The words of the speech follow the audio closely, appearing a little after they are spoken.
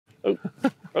Oh,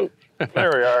 oh,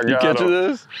 there we are. You catching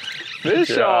this?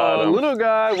 Fish on, little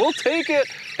guy. We'll take it.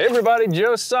 Hey, everybody.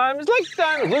 Joe Simons, Lake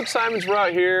Diamonds, Luke Simons. We're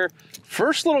out here.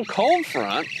 First little cold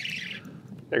front.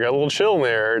 They got a little chill in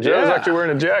there. Joe's actually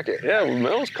wearing a jacket. Yeah,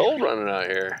 well, it's cold running out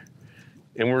here.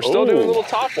 And we're still doing a little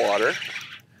top water.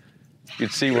 You can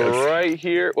see we're right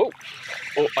here. Oh,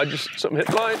 something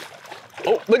hit mine.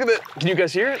 Oh, look at that. Can you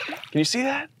guys hear it? Can you see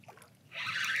that?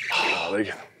 Oh,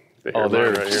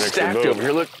 they're right here next to stacked the boat. over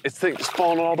here. Look, it's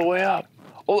falling all the way up.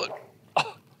 Oh, look.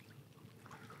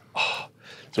 Oh.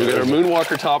 So we got our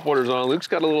Moonwalker top waters on. Luke's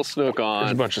got a little snook on.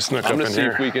 There's a bunch of snook up in I'm gonna see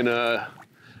here. if we can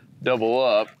double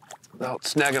up without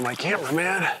snagging my camera,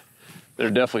 man. There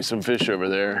are definitely some fish over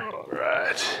there. All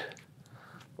right.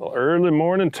 Well, early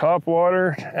morning top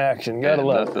water action. Gotta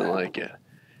love it. Nothing like it.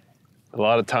 A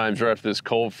lot of times right after this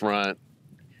cold front,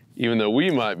 even though we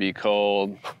might be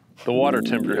cold, the water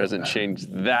temperature hasn't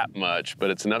changed that much, but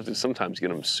it's enough to sometimes get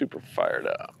them super fired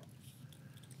up.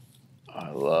 I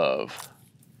love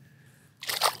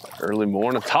early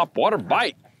morning top water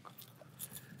bite.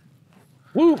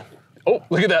 Woo! Oh,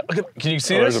 look at that. Can you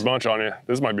see this? There's a bunch on you.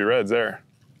 This might be reds there.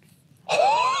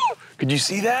 Could you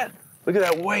see that? Look at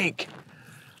that wake.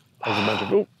 There's a bunch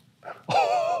of,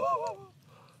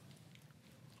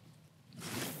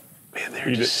 Man,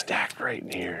 they're just stacked right in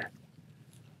here.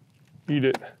 Eat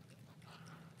it.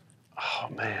 Oh,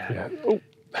 man. Yeah.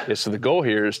 Yeah, so the goal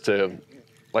here is to,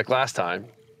 like last time,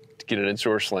 to get an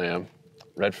inshore slam,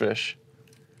 redfish,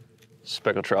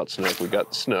 speckled trout snook. We got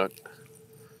the snook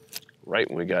right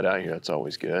when we got out here. That's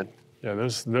always good. Yeah,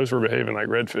 those were behaving like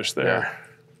redfish there. Yeah.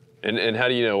 And how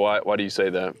do you know, why do you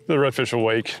say that? The redfish will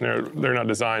wake. They're not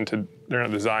designed to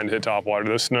hit top water.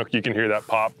 Those snook, you can hear that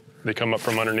pop. They come up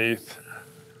from underneath.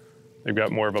 They've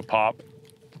got more of a pop.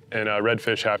 And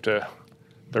redfish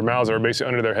their mouths are basically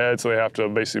under their head, so they have to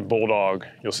basically bulldog.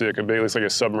 You'll see it looks like a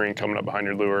submarine coming up behind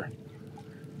your lure.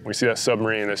 When we see that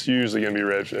submarine, that's usually gonna be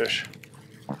redfish.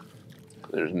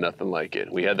 There's nothing like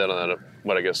it. We had that on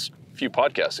I guess, a few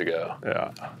podcasts ago.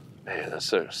 Yeah. Man, that's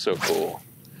so cool.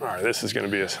 All right, this is gonna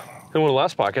be In one of the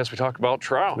last podcasts, we talked about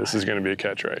trout. this is gonna be a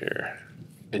catch right here.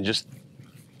 And just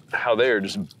how they are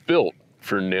just built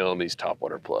for nailing these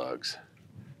topwater plugs.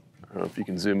 I don't know if you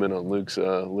can zoom in on Luke's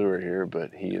lure here,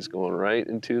 but he is going right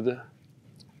into the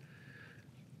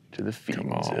feed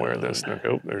Come on, zone. where this?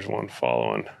 Oh, there's one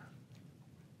following.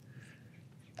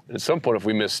 And at some point, if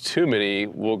we miss too many,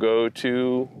 we'll go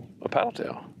to a paddle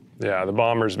tail. Yeah, the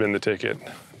bomber's been the ticket.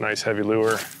 Nice heavy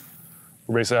lure.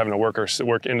 We're basically having to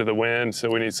work into the wind, so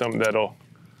we need something that'll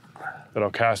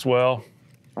cast well.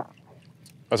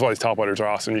 That's why these topwaters are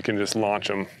awesome. You can just launch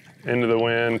them into the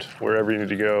wind, wherever you need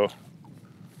to go.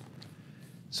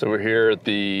 So we're here at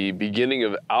the beginning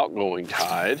of outgoing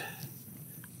tide.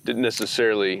 Didn't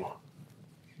necessarily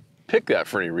pick that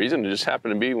for any reason. It just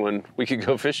happened to be when we could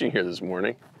go fishing here this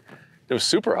morning. It was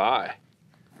super high.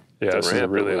 Yeah, this is a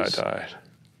ramp, really it high was tide.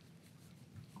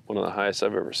 One of the highest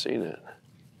I've ever seen it.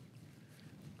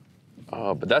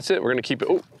 But that's it. We're gonna keep it.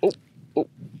 Oh.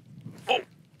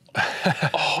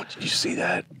 Oh, did you see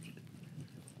that?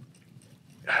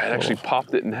 I had actually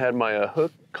popped it and had my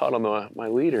hook caught on my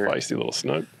leader. Feisty little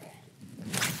snook.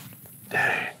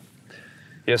 Dang.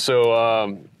 Yeah,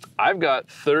 so I've got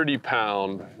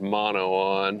 30-pound mono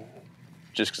on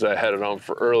just because I had it on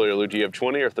for earlier. Luke, do you have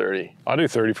 20 or 30? I'll do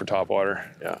 30 for topwater.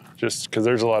 Yeah. Just because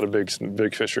there's a lot of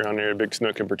big fish around here, big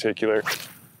snook in particular,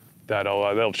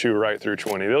 they'll chew right through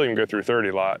 20. They'll even go through 30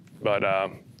 a lot. But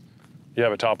you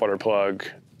have a topwater plug,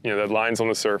 that line's on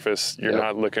the surface. You're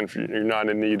not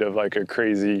in need of like a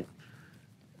crazy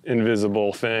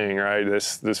invisible thing, right?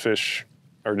 This fish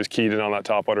are just keyed in on that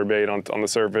topwater bait on the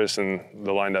surface, and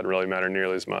the line doesn't really matter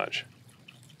nearly as much.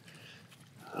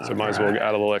 So might as well add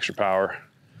a little extra power.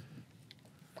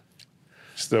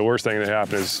 Just the worst thing that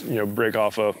happen is, break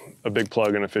off a big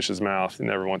plug in a fish's mouth. You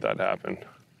never want that to happen.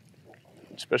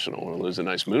 Especially don't want to lose a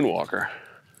nice Moonwalker.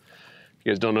 If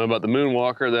you guys don't know about the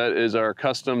Moonwalker, that is our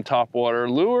custom topwater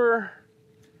lure.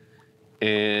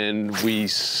 And we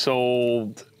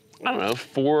sold, I don't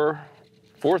know,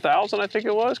 4,000, I think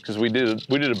it was, because we did a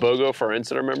BOGO for our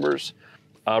Insider members,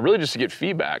 really just to get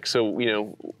feedback.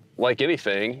 So, like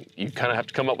anything, you kind of have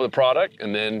to come up with a product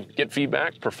and then get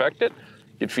feedback, perfect it,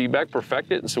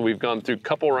 And so we've gone through a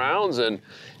couple rounds, and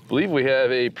I believe we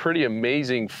have a pretty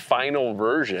amazing final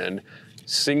version.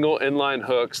 Single inline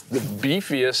hooks, the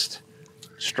beefiest,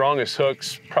 strongest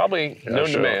hooks, probably known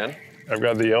to man. I've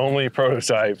got the only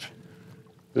prototype.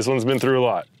 This one's been through a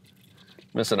lot.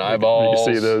 Missing eyeballs.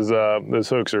 You can see those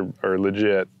hooks are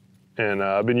legit. And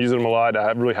I've been using them a lot.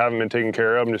 I really haven't been taking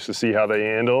care of them just to see how they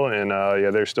handle. And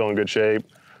yeah, they're still in good shape.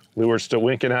 Lure's still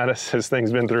winking at us. This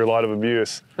thing's been through a lot of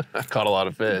abuse. I caught a lot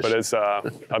of fish. But it's,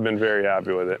 I've been very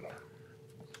happy with it.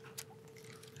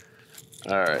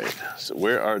 All right, so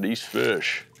where are these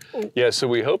fish? Yeah, so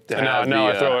we hope to have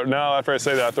after I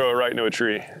say that, I throw it right into a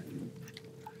tree.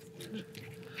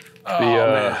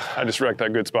 Man. I just wrecked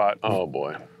that good spot. Oh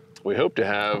boy. We hope to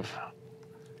have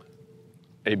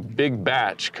a big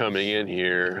batch coming in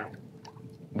here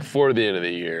before the end of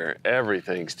the year.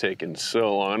 Everything's taken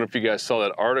so long. I don't know if you guys saw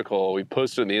that article we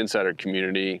posted in the insider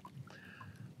community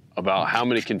about how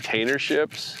many container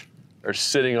ships are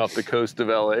sitting off the coast of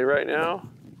LA right now.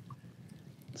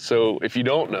 So if you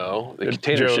don't know, the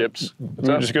container ships.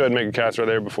 Just go ahead and make a cast right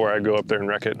there before I go up there and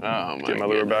wreck it. Oh my Get my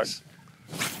lure back. goodness.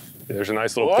 There's a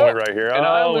nice little point right here. And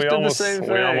I almost did the same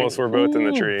thing. We almost were both in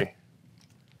the tree.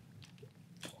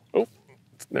 Oh,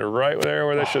 they're right there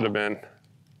where they should have been.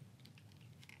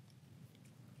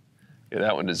 Yeah,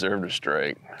 that one deserved a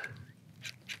strike.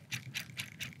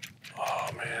 Oh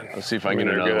man. Let's see if I can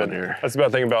get another one here. That's the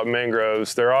bad thing about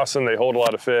mangroves. They're awesome. They hold a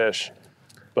lot of fish,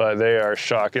 but they are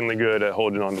shockingly good at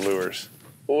holding on to lures.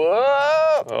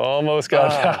 Whoa! Almost got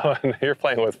that one. You're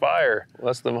playing with fire. Well,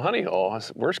 that's the honey hole.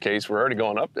 Worst case, we're already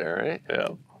going up there, right? Yeah.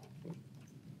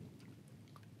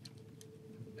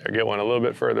 I get one a little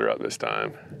bit further up this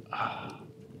time.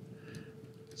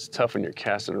 It's tough when you're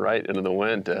casting right into the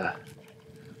wind to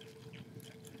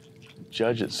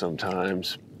judge it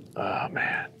sometimes. Oh,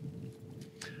 man.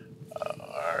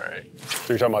 All right.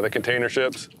 So you're talking about the container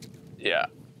ships? Yeah.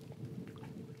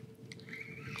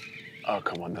 Oh,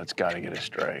 come on, that's gotta get a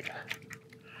strike.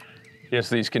 Yes,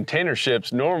 these container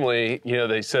ships, normally, you know,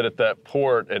 they sit at that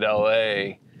port at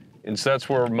LA, and so that's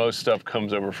where most stuff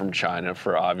comes over from China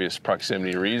for obvious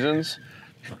proximity reasons.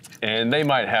 And they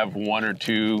might have one or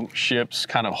two ships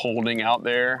kind of holding out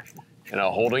there in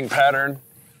a holding pattern.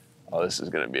 Oh, this is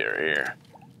gonna be right here.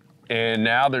 And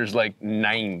now there's like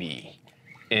 90.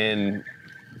 And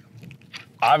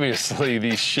obviously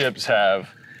these ships have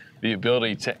the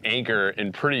ability to anchor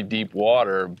in pretty deep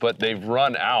water, but they've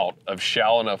run out of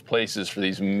shallow enough places for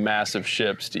these massive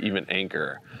ships to even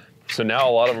anchor. So now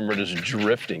a lot of them are just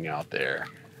drifting out there,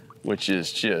 which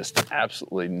is just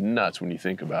absolutely nuts when you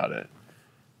think about it.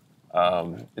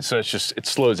 So it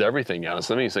slows everything down.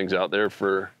 Some of these things out there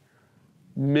for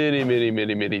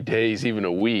many days, even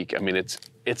a week. I mean,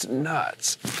 it's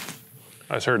nuts.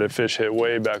 I just heard a fish hit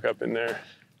way back up in there.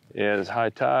 Yeah, it's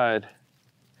high tide.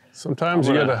 Sometimes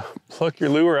you gotta pluck your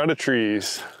lure out of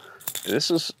trees.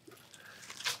 This is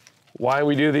why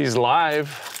we do these live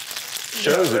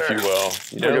shows, if you will.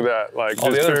 Look at that, like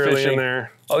all just barely in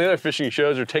there. All the other fishing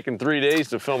shows are taking 3 days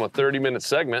to film a 30-minute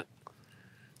segment.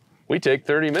 We take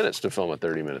 30 minutes to film a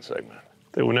 30-minute segment.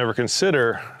 They would never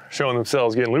consider showing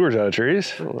themselves getting lures out of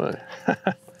trees. Oh my.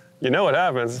 You know what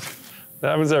happens. That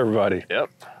happens to everybody. Yep.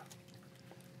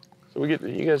 So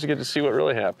you guys get to see what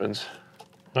really happens.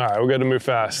 All right, we got to move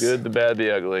fast. Good, the bad, the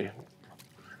ugly.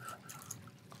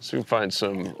 So we can find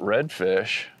some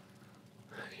redfish.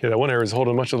 Yeah, that one area is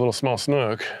holding a bunch of little small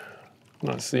snook. I'm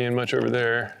not seeing much over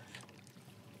there.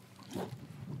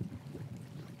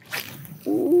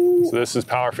 Ooh. So this is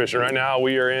power fishing. Right now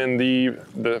we are in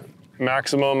the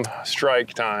maximum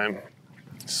strike time.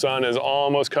 Sun is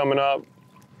almost coming up.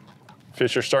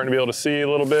 Fish are starting to be able to see a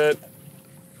little bit.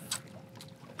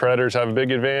 Predators have a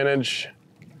big advantage.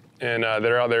 And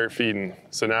they're out there feeding.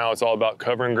 So now it's all about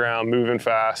covering ground, moving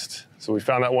fast. So we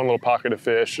found that one little pocket of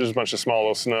fish, just a bunch of small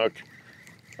little snook.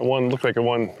 And one looked like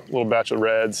one little batch of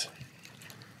reds.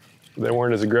 They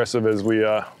weren't as aggressive as we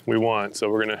want, so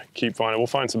we're gonna keep finding. We'll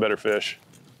find some better fish.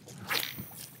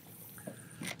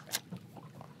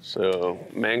 So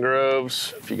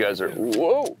mangroves, if you guys are,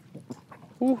 whoa.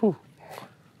 Woo-hoo.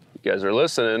 If you guys are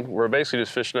listening, we're basically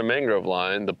just fishing a mangrove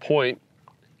line. The point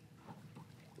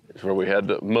is where we had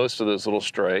most of those little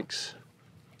strikes.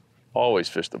 Always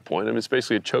fish the point. I mean, it's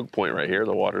basically a choke point right here.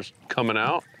 The water's coming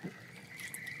out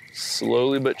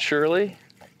slowly but surely.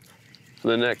 For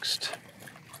the next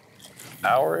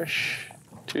hour-ish,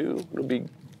 2, it'll be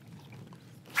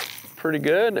pretty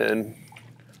good. And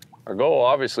our goal,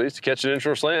 obviously, is to catch an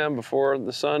inshore slam before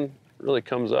the sun really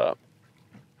comes up.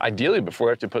 Ideally, before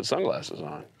we have to put sunglasses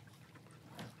on.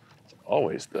 It's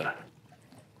always the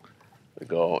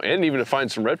goal. And even to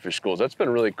find some redfish schools. That's been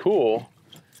really cool.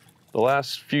 The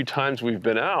last few times we've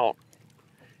been out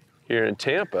here in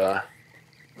Tampa,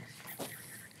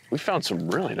 we found some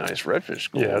really nice redfish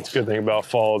schools. Yeah, that's a good thing about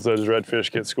fall is those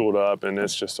redfish get schooled up, and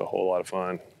it's just a whole lot of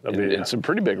fun. And some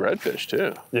pretty big redfish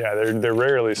too. Yeah, they're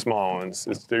rarely small ones.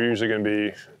 They're usually going to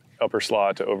be upper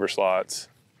slot to over slots.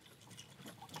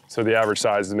 So the average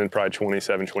size has been probably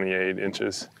 27, 28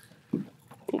 inches.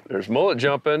 Ooh, there's mullet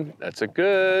jumping. That's a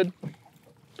good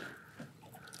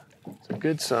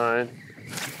sign.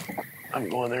 I'm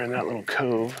going there in that little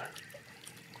cove.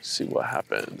 See what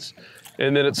happens.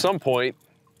 And then at some point,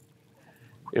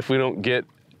 if we don't get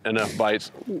enough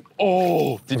bites.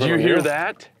 Oh, did you hear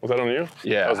that? Was that on you?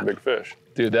 Yeah. That was a big fish.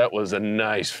 Dude, that was a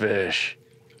nice fish.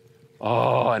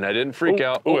 Oh, and I didn't freak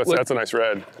out. Oh, that's a nice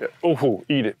red. Yeah. Oh,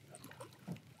 eat it.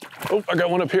 Oh, I got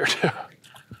one up here too.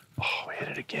 Oh, we hit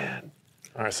it again.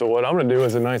 All right, so what I'm gonna do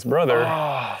as a nice brother.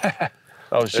 I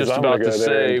was just about to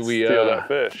say we steal that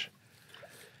fish.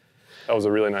 That was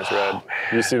a really nice red.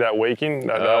 You see that waking?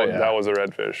 That was a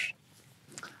redfish.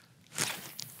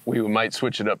 We might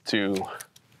switch it up to.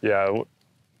 Yeah,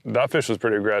 that fish was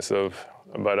pretty aggressive,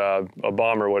 but a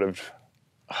bomber would have.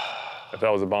 If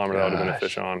that was a bomber, that would have been a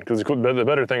fish on. Because the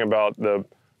better thing about the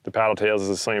paddle tails is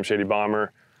the Slam Shady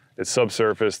bomber. It's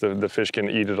subsurface. The fish can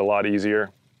eat it a lot easier.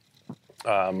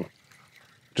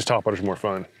 Just topwater's more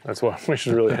fun. That's what we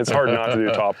should really. It's hard not to do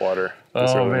topwater.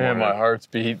 Oh man, my heart's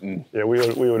beating. Yeah, we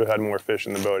would have had more fish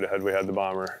in the boat had we had the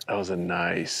bomber. That was a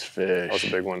nice fish. That was a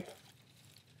big one.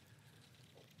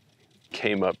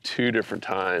 Came up 2 different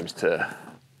times to.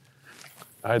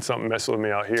 I had something messing with me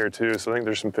out here too, so I think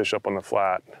there's some fish up on the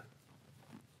flat.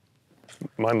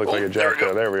 Mine looked like a jack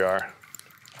though. There we are.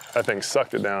 That thing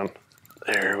sucked it down.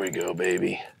 There we go,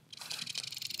 baby.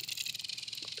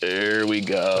 There we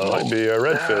go. Might be a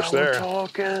redfish there. We're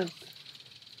talking.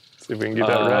 See if we can get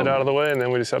that red out of the way, and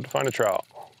then we just have to find a trout.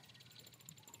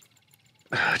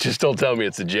 Just don't tell me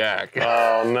it's a jack.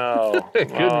 Oh no. It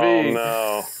could be. Oh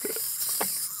no.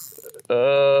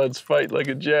 It's fighting like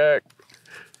a jack.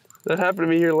 That happened to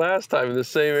me here last time in the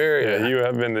same area. Yeah, you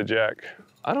have been the jack.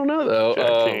 I don't know though.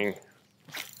 Jack King.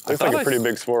 Looks like a pretty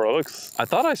big swirl. I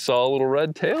thought I saw a little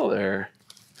red tail there.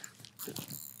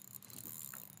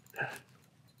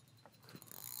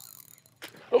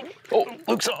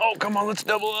 Oh, come on, let's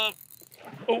double up.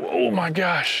 Oh my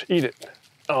gosh, eat it.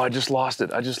 Oh, I just lost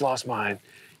it. I just lost mine.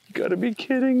 You gotta be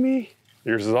kidding me.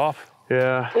 Yours is off?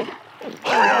 Yeah. There we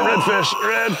are,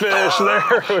 redfish,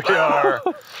 there we are.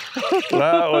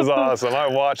 That was awesome. I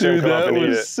watched him come up and eat it.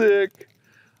 That was sick.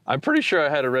 I'm pretty sure I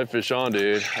had a redfish on,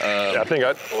 dude. Yeah, I think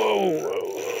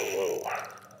whoa.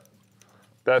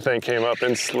 That thing came up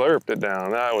and slurped it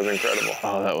down. That was incredible.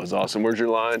 Oh, that was awesome. Where's your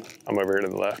line? I'm over here to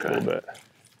the left a little bit.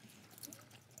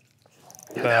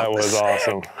 Yeah, that was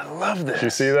awesome. I love this. Did you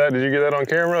see that? Did you get that on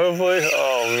camera, hopefully?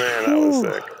 Oh man, that was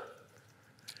sick.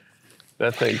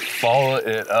 That thing followed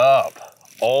it up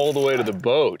all the way to the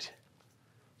boat.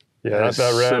 Yeah, that's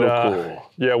that red. So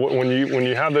cool. Yeah, when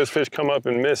you have those fish come up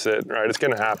and miss it, right? It's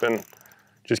gonna happen.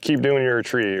 Just keep doing your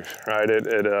retrieve, right?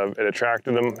 It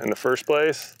attracted them in the first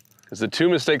place. Because the 2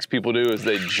 mistakes people do is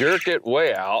they jerk it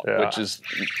way out, which is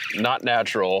not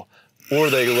natural, or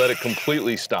they let it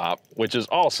completely stop, which is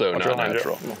also not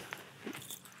natural.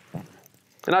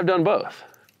 And I've done both.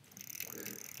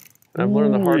 And I've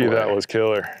learned the hard way. That was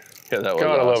killer. Yeah, that was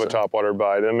Gotta awesome. love a topwater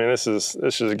bite. I mean, this just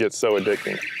gets so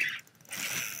addicting.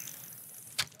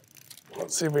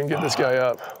 Let's see if we can get this guy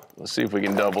up. Let's see if we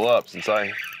can double up since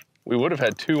we would have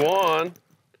had 2 on.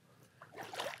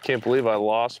 Can't believe I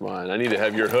lost mine. I need to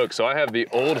have your hook. So I have the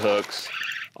old hooks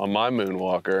on my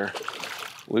Moonwalker.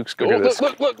 Luke's going.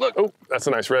 Look. Oh, that's a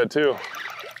nice red too.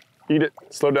 Eat it.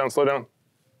 Slow down.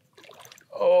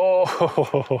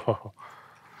 Oh.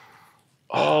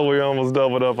 Oh, we almost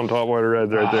doubled up on topwater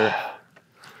reds right there.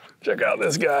 Check out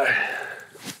this guy.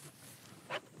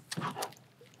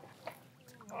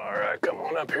 All right, come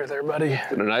on up here there, buddy.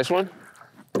 Is it a nice one?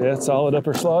 Yeah, solid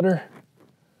upper slaughter.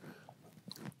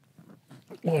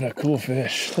 What a cool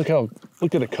fish. Look at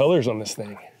the colors on this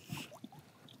thing.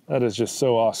 That is just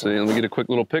so awesome. So let me get a quick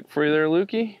little pick for you there,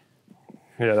 Lukey.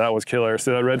 Yeah, that was killer.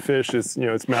 So that redfish is,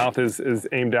 its mouth is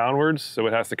aimed downwards, so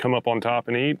it has to come up on top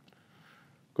and eat.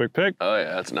 Quick pick. Oh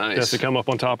yeah, that's nice. It has to come up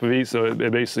on top of eat, so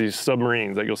it basically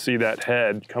submarines. Like you'll see that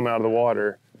head come out of the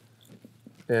water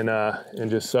and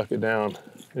just suck it down.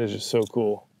 It's just so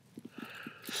cool.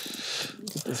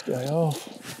 Get this guy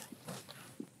off.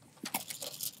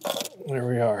 There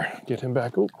we are. Get him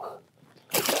back. Oop. All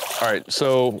right,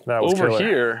 so over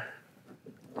here,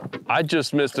 I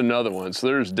just missed another one. So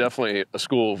there's definitely a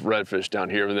school of redfish down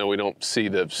here, even though we don't see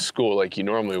the school like you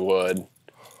normally would.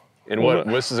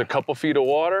 And this is a couple feet of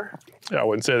water? Yeah, I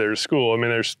wouldn't say there's a school. I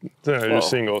mean, there's just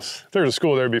singles. There's a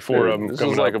school there before this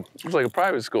was like a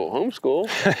private school, homeschool.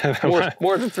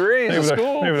 more than 3 is a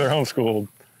school. Maybe they're homeschooled.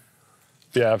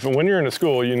 Yeah, when you're in a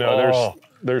school,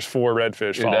 there's 4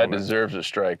 redfish. Dude, that deserves a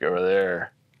strike over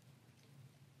there.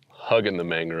 Hugging the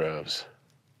mangroves.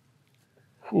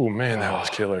 Oh man, that was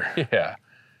killer. Yeah.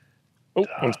 Oh,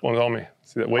 one's on me.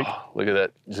 See that wake? Oh, look at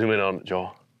that. Zoom in on it,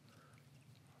 Joel.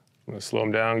 I'm gonna slow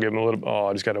him down, give him a little, oh,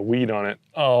 I just got a weed on it.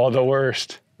 Oh, the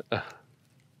worst.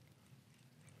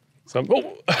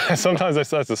 Sometimes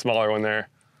that's a smaller one there.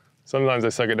 Sometimes I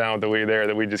suck it down with the weed there,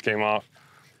 the weed just came off.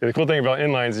 Yeah, the cool thing about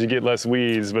inlines is you get less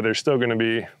weeds, but there's still gonna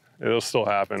be, it'll still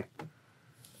happen.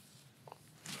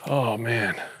 Oh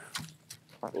man.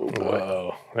 Oh,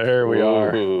 whoa, there we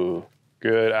are.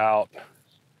 Good out.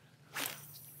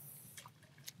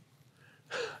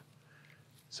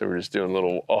 So we're just doing a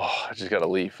little, oh, I just got a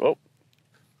leaf. Oh,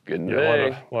 good Yeah,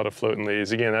 thing. a lot of floating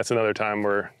leaves. Again, that's another time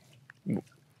where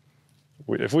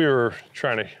if we were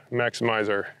trying to maximize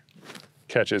our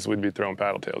catches, we'd be throwing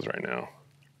paddle tails right now.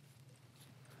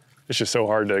 It's just so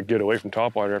hard to get away from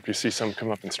topwater after you see some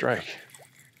come up and strike.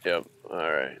 Yep,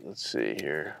 all right, let's see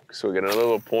here. So we got another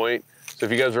little point. So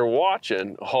if you guys are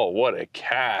watching, oh, what a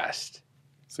cast.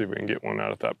 See if we can get one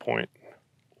out at that point.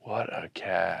 What a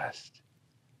cast.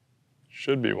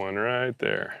 Should be one right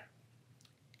there.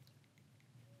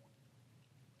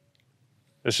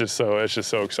 It's just so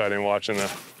exciting watching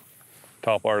the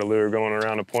topwater lure going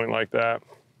around a point like that.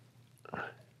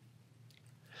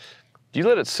 Do you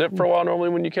let it sit for a while normally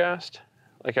when you cast?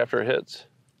 Like after it hits?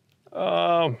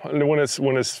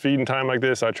 When it's feeding time like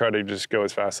this, I try to just go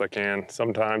as fast as I can.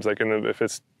 Sometimes, like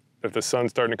if the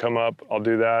sun's starting to come up, I'll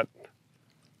do that.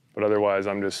 But otherwise,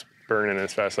 I'm just burning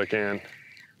as fast as I can.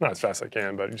 Not as fast as I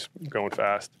can, but just going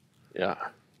fast. Yeah.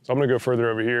 So I'm gonna go further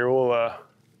over here. We'll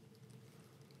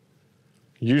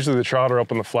usually the trout are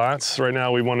up on the flats. Right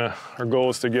now, our goal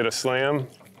is to get a slam.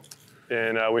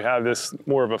 And we have this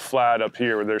more of a flat up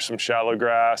here where there's some shallow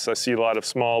grass. I see a lot of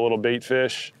small little bait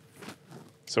fish.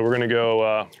 So we're gonna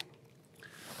go,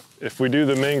 if we do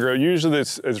the mangrove, usually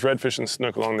it's redfish and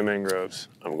snook along the mangroves.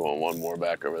 I'm going one more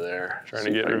back over there. Trying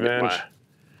to get revenge. Get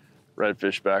my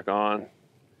redfish back on.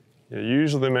 Yeah,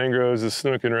 usually the mangroves is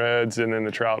snook and reds, and then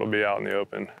the trout will be out in the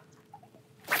open.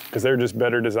 Because they're just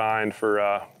better designed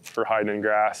for hiding in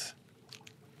grass.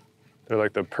 They're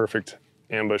like the perfect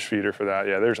ambush feeder for that.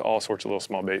 Yeah, there's all sorts of little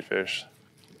small bait fish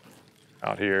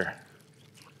out here.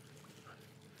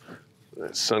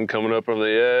 The sun coming up over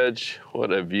the edge.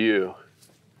 What a view.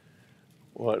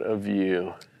 What a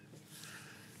view.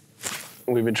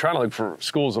 We've been trying to look for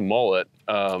schools of mullet.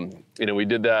 We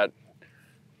did that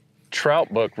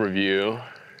trout book review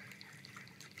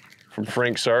from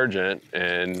Frank Sargent,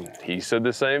 and he said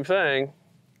the same thing.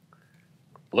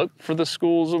 Look for the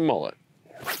schools of mullet.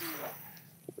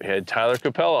 We had Tyler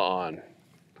Capella on.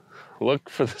 Look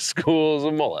for the schools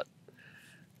of mullet.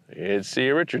 We had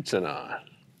Sia Richardson on.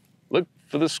 Look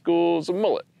for the schools of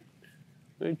mullet.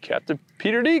 We had Captain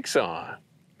Peter Deeks on.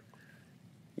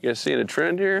 You guys seeing a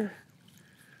trend here?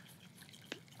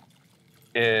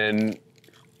 And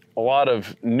a lot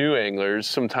of new anglers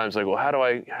sometimes like, well, how do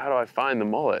I find the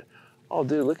mullet? Oh,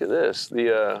 dude, look at this.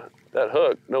 That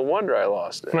hook. No wonder I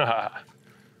lost it.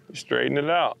 You straighten it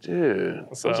out. Dude.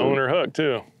 That's an owner hook,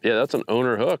 too. Yeah, that's an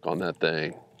owner hook on that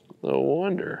thing. No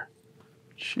wonder.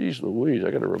 Jeez Louise,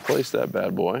 I got to replace that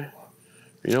bad boy.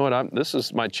 You know what? This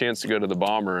is my chance to go to the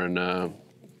bomber and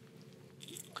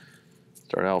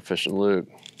start out fishing Luke.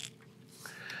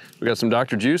 We got some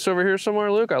Dr. Juice over here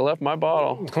somewhere, Luke? I left my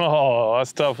bottle. Oh,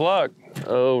 that's tough luck.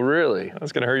 Oh, really?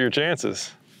 That's gonna hurt your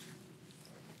chances.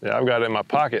 Yeah, I've got it in my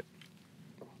pocket.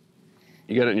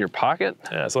 You got it in your pocket?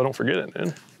 Yeah, so I don't forget it,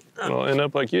 man. I'll end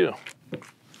up like you.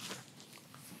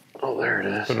 Oh, there it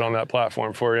is. Put it on that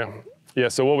platform for you. Yeah,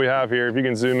 so what we have here, if you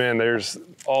can zoom in, there's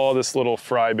all this little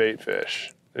fry bait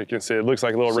fish. You can see it looks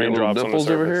like little raindrops on the surface.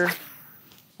 Over here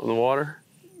on the water?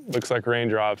 Looks like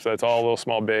raindrops. That's all a little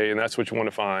small bait, and that's what you want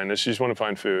to find. You just want to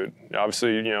find food.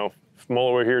 Obviously, if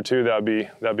mullet were here too, that'd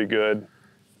be good.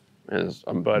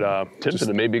 I'm tempted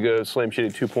to maybe go Slam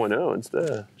Shitty 2.0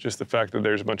 instead. Just the fact that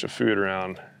there's a bunch of food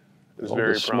around is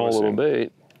very promising. Small little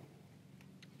bait.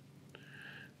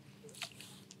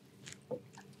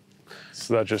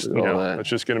 So that's just that's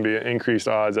just going to be increased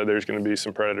odds that there's going to be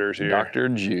some predators here. Dr.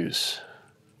 Juice.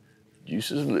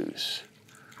 Juice is loose.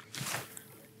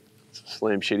 It's a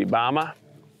Slam Shitty bomber.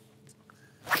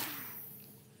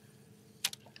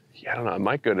 Yeah, I don't know. I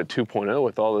might go to 2.0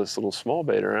 with all this little small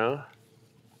bait around.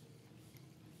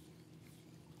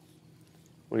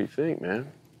 What do you think,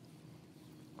 man?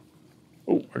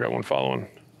 Oh, I got one following.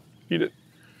 Eat it.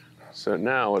 So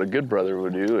now what a good brother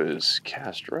would do is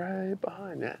cast right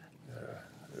behind that.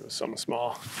 It was something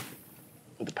small.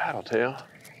 With the paddle tail.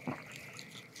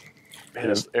 Man,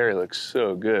 this area looks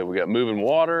so good. We got moving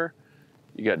water.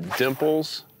 You got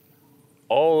dimples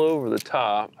all over the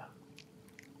top.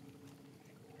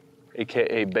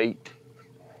 AKA bait.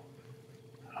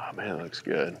 Oh man, it looks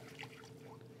good.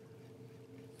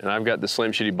 And I've got the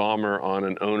Slam Shitty Bomber on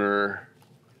an owner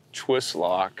twist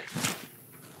lock,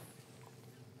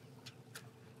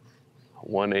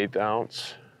 1/8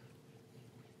 ounce.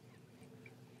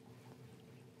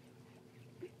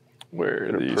 Where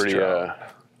And are a these pretty, trout?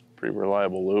 pretty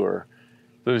reliable lure.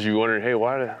 Those of you wondering, hey,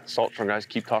 why do Salt Strong guys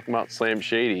keep talking about Slam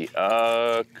Shady?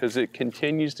 Because it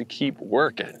continues to keep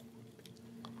working.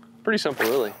 Pretty simple,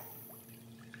 really.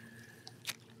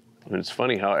 And it's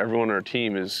funny how everyone on our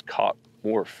team has caught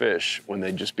more fish when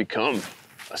they just become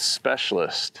a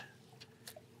specialist.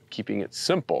 Keeping it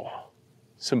simple.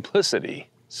 Simplicity.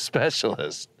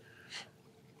 Specialist.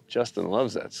 Justin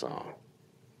loves that song.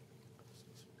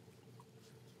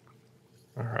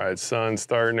 All right, sun's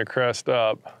starting to crest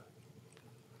up.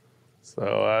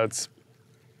 So that's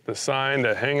the sign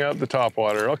to hang up the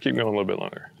topwater. I'll keep going a little bit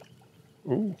longer.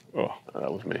 Ooh, oh.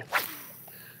 That was me.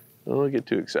 Don't get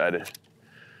too excited.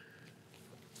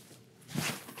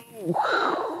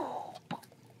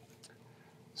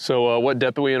 So what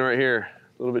depth are we in right here?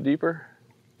 A little bit deeper?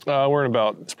 We're in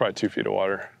about, it's probably 2 feet of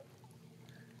water.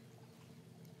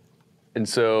 And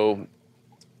so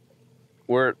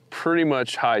we're at pretty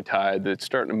much high tide that's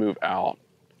starting to move out.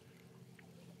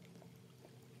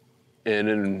 And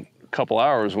in a couple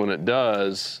hours when it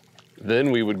does,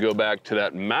 then we would go back to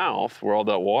that mouth where all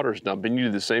that water's dumping. You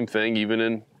do the same thing even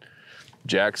in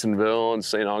Jacksonville and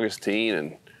St. Augustine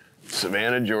and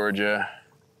Savannah, Georgia.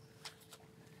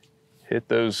 Hit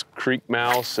those creek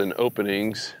mouths and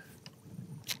openings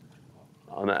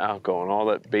on the outgoing. All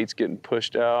that bait's getting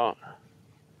pushed out.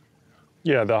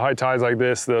 Yeah, the high tides like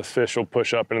this, the fish will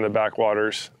push up into the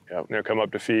backwaters. Yep. You know, come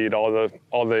up to feed. All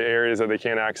the areas that they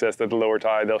can't access at the lower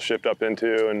tide, they'll shift up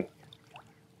into, and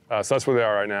so that's where they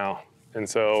are right now. And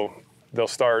so they'll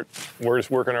start. We're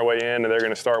just working our way in, and they're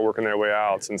going to start working their way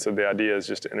out. And so the idea is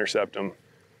just to intercept them,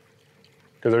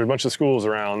 because there's a bunch of schools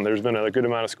around. There's been a good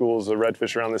amount of schools of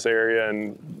redfish around this area,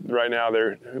 and right now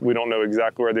we don't know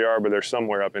exactly where they are, but they're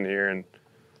somewhere up in here. And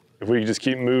if we just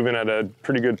keep moving at a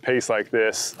pretty good pace like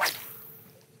this,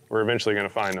 we're eventually going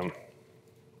to find them.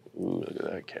 Ooh, look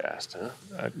at that cast, huh?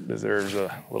 That deserves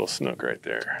a little snook right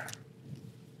there.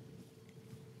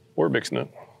 Or a big snook.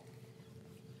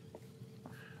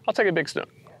 I'll take a big snook.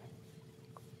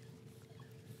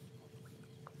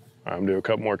 I'm gonna do a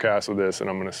couple more casts with this, and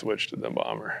I'm gonna switch to the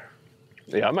bomber.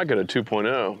 Yeah, I might get a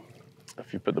 2.0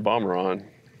 if you put the bomber on.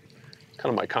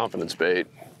 Kind of my confidence bait.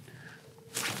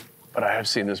 But I have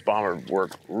seen this bomber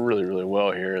work really, really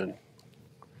well here in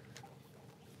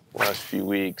the last few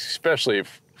weeks, especially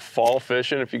if fall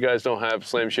fishing. If you guys don't have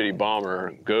Slam Shady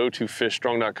Bomber, go to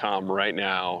fishstrong.com right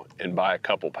now and buy a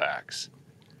couple packs.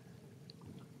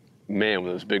 Man,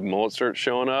 when those big mullet start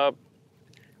showing up,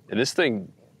 and this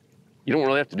thing, you don't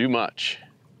really have to do much.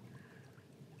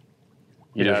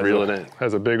 You just reel it in.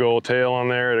 Has a big old tail on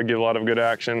there. It'll give a lot of good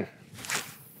action.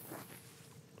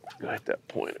 Go hit that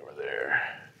point over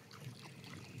there.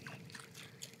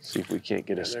 See if we can't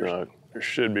get a snug. There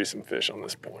should be some fish on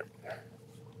this point.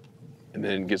 And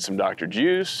then get some Dr.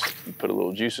 Juice. Put a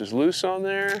little Juices Loose on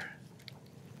there.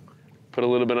 Put a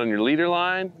little bit on your leader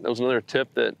line. That was another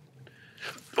tip that,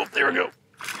 oh, there we go.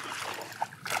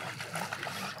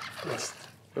 Is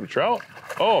that a trout?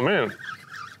 Oh man,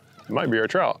 it might be our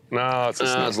trout. No, it's a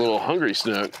snook. It's a little hungry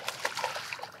snook.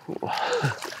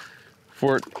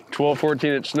 12,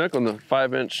 14-inch snook on the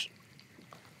 5-inch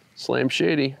Slam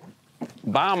Shady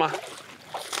Bomber.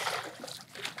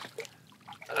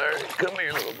 All right, come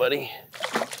here, little buddy.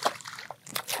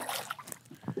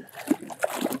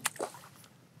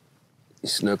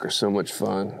 These snook are so much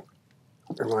fun.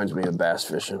 It reminds me of bass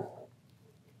fishing.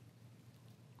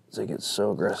 They get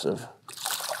so aggressive.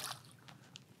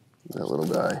 That little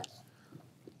guy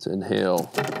to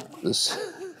inhale this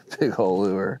big old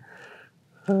lure.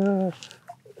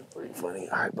 Pretty funny.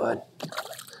 All right, bud.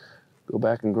 Go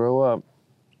back and grow up.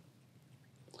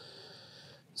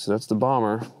 So that's the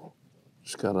bomber.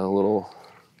 Just got a little,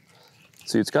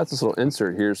 see, it's got this little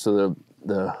insert here, so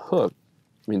the hook,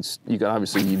 I mean, you can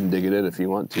obviously even dig it in if you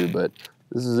want to, but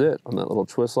this is it on that little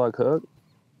twist lock hook.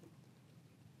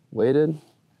 Weighted,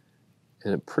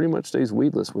 and it pretty much stays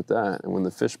weedless with that. And when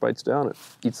the fish bites down, it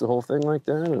eats the whole thing like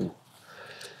that, and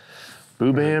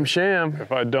boo bam sham.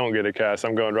 If I don't get a cast,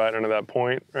 I'm going right under that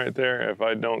point right there. If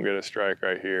I don't get a strike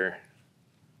right here,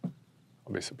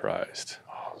 I'll be surprised.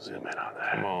 Oh, zoom in on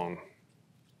that. Come on.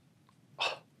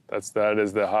 That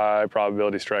is the high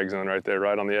probability strike zone right there,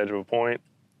 right on the edge of a point.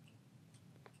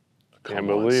 Can't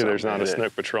believe there's not a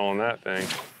snook patrolling that thing.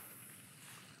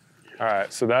 All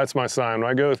right, so that's my sign. When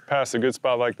I go past a good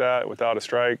spot like that without a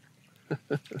strike,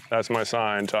 that's my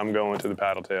sign. So I'm going to the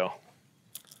paddle tail.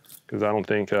 because I don't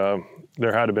think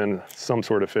there had been some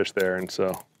sort of fish there, and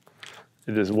so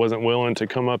it just wasn't willing to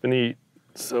come up and eat.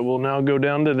 So we'll now go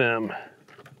down to them.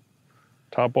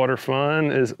 Topwater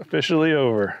fun is officially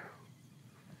over.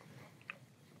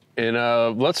 And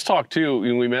let's talk too.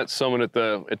 We met someone at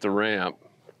the ramp,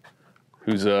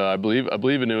 who's I believe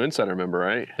a new insider member,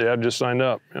 right? Yeah, I've just signed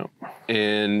up. Yep.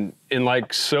 And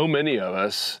like so many of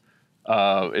us,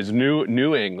 as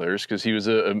new anglers, because he was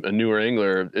a newer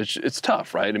angler, it's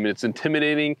tough, right? I mean, it's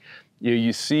intimidating.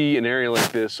 You see an area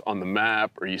like this on the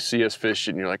map, or you see us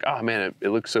fishing, and you're like, oh man, it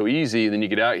looks so easy. And then you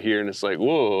get out here and it's like,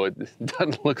 whoa, it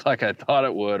doesn't look like I thought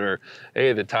it would, or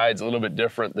hey, the tide's a little bit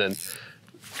different than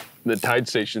the tide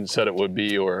station said it would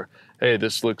be, or hey,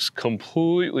 this looks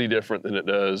completely different than it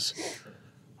does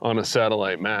on a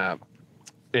satellite map.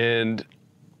 And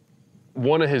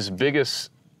one of his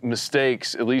biggest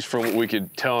mistakes, at least from what we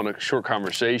could tell in a short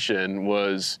conversation,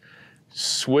 was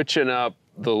switching up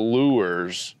the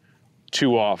lures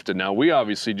too often. Now, we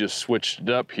obviously just switched it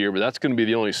up here, but that's gonna be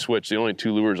the only switch, the only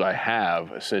 2 lures I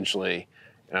have, essentially.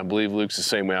 And I believe Luke's the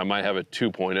same way. I might have a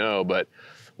 2.0, but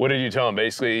what did you tell him?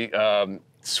 Basically,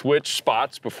 switch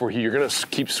spots before you're gonna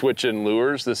keep switching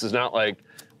lures. This is not like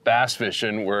bass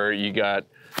fishing where you got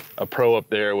a pro up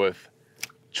there with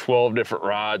 12 different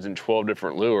rods and 12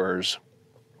 different lures.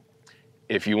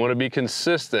 If you wanna be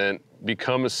consistent,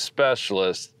 become a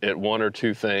specialist at 1 or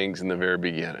 2 things in the very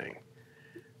beginning.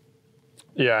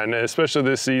 Yeah, and especially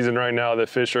this season right now, the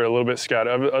fish are a little bit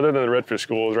scattered. Other than the redfish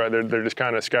schools, right? They're just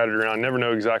kind of scattered around. Never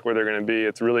know exactly where they're going to be.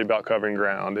 It's really about covering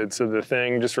ground. It's the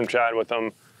thing, just from chatting with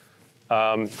them,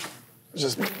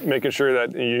 just making sure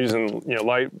that you're using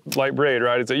light braid,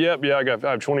 right? It's a yep, yeah, I have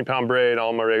 20-pound braid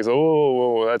on my rigs.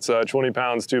 Oh, that's 20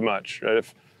 pounds too much. Right?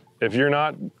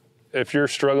 If you're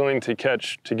struggling to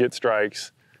get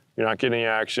strikes, you're not getting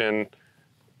action,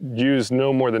 use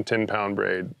no more than 10-pound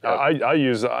braid. Yep. I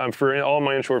use, for all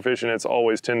my inshore fishing, it's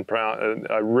always 10 pound.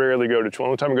 I rarely go to 20. The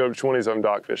only time I go to 20 is if I'm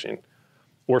dock fishing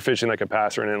or fishing like a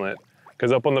pass or an inlet.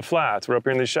 Because up on the flats, we're up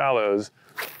here in the shallows,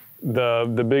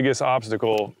 the biggest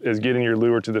obstacle is getting your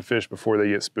lure to the fish before they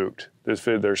get spooked.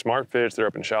 They're smart fish, they're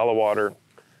up in shallow water,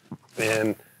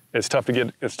 and it's tough to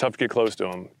get close to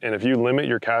them. And if you limit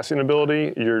your casting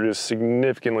ability, you're just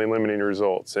significantly limiting your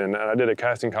results. And I did a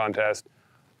casting contest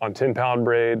on 10-pound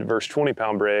braid versus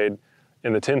 20-pound braid,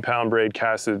 and the 10-pound braid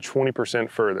casted 20%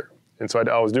 further. And so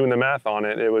I was doing the math on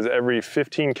it. It was every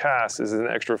 15 casts is an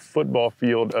extra football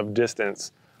field of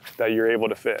distance that you're able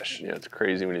to fish. Yeah, it's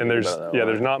crazy when you think about it that way.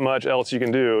 There's not much else you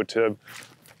can do to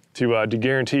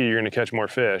guarantee you're going to catch more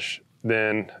fish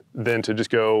than to just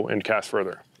go and cast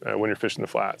further when you're fishing the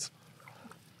flats.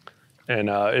 And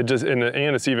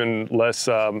it's even less.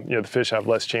 The fish have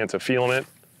less chance of feeling it.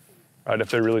 Right,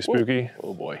 if they're really spooky.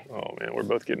 Oh boy. Oh man, we're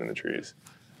both getting in the trees.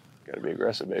 Gotta be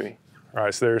aggressive, baby. All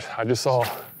right, so I just saw.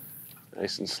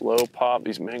 Nice and slow pop.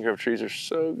 These mangrove trees are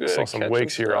so good. I saw some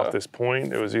wakes here off this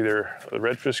point. It was either a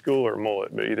redfish school or a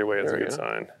mullet, but either way, it's a good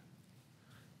sign.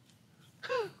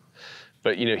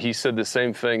 But he said the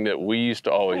same thing that we used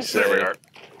to always say. There we are.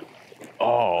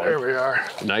 Oh, there we are.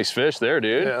 Nice fish there,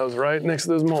 dude. Yeah, I was right next to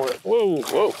those mullet. Whoa,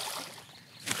 whoa.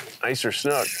 Nicer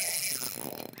snook.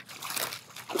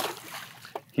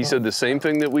 He said the same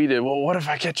thing that we did. Well, what if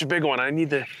I catch a big one? I need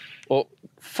to,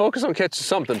 focus on catching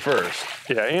something first.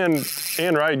 Yeah,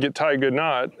 and right, get tied good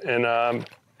knot. And I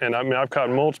mean, I've caught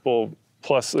multiple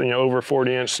plus, over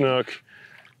 40-inch snook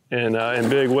and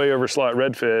big, way over slot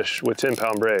redfish with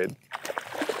 10-pound braid.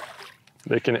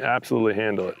 They can absolutely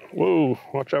handle it. Whoa,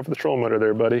 watch out for the troll motor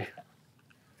there, buddy.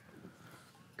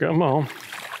 Come on.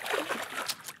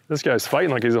 This guy's fighting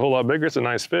like he's a whole lot bigger. It's a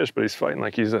nice fish, but he's fighting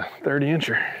like he's a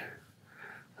 30-incher.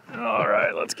 All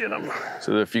right, let's get him.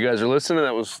 So if you guys are listening,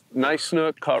 that was nice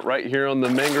snook caught right here on the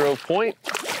mangrove point.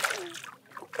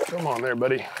 Come on there,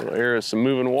 buddy. So here is some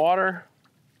moving water.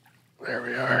 There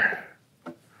we are.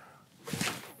 And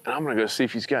I'm gonna go see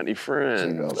if he's got any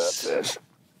friends. Check out that fish.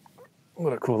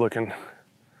 What a cool looking.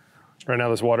 Right now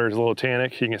this water is a little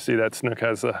tannic. You can see that snook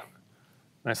has a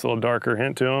nice little darker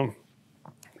hint to him.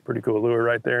 Pretty cool lure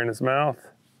right there in his mouth.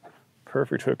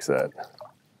 Perfect hook set.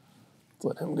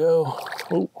 Let's let him go.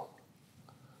 Oh.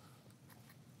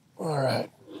 All right,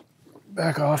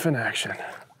 back off in action.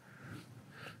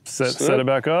 Set it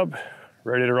back up,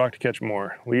 ready to rock to catch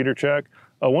more. Leader check.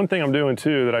 One thing I'm doing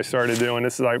too that I started doing,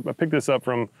 I picked this up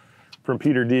from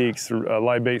Peter Deeks, a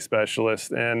live bait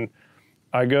specialist, and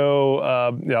I go,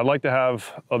 I'd like to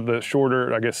have the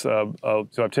shorter, I guess, so I have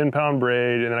 10-pound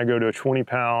braid, and then I go to a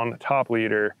 20-pound top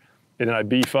leader, and then I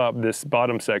beef up this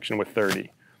bottom section with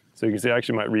 30. So you can see I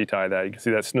actually might retie that. You can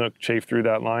see that snook chafe through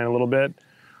that line a little bit.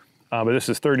 but this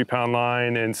is 30-pound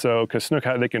line, and so because snook,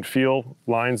 they can feel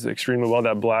lines extremely well.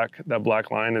 That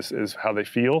black line is how they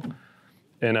feel,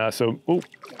 and oh,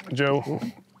 Joe.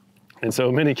 And so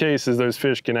in many cases, those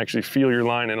fish can actually feel your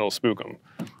line and it'll spook them.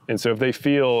 And so if they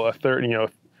feel a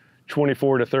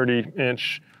 24 to 30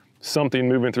 inch something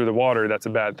moving through the water, that's a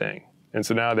bad thing. And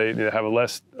so now they have a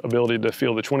less ability to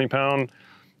feel the 20-pound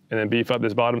and then beef up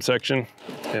this bottom section.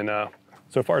 And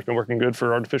so far it's been working good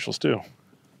for artificials too.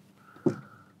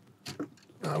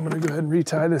 I'm gonna go ahead and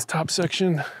retie this top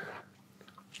section.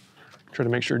 Try to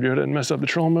make sure Joe doesn't mess up the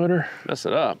trolling motor. Mess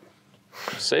it up.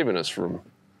 Saving us from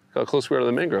how close we are to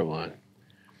the mangrove line.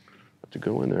 Have to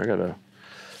go in there. I got a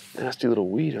nasty little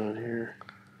weed on here.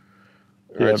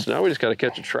 All right, so now we just got to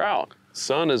catch a trout.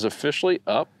 Sun is officially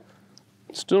up.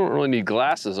 Still don't really need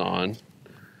glasses on.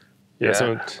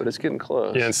 Yeah, but it's getting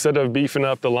close. Yeah, instead of beefing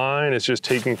up the line, it's just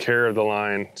taking care of the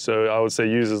line. So I would say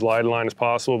use as light a line as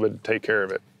possible, but take care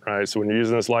of it, right? So when you're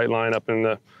using this light line up in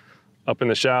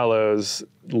the shallows,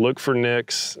 look for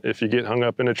nicks. If you get hung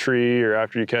up in a tree or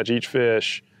after you catch each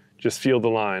fish, just feel the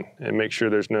line and make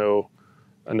sure there's no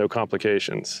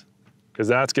complications, because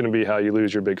that's going to be how you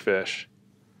lose your big fish.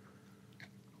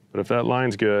 But if that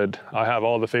line's good, I have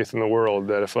all the faith in the world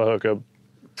that if I hook a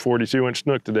 42-inch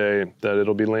snook today, that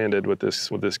it'll be landed with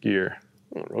this gear.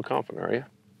 Oh, real confident, are you?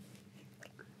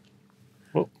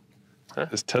 Well,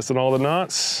 just testing all the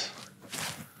knots.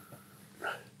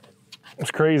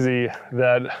 It's crazy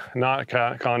that knot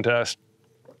contest.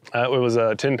 It was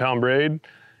a 10-pound braid.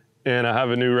 And I have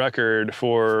a new record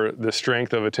for the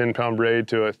strength of a 10-pound braid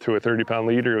to a 30-pound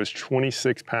leader. It was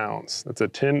 26 pounds. That's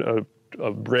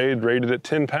a braid rated at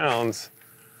 10 pounds.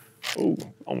 Oh,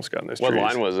 almost got in those trees. What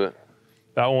line was it?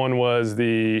 That one was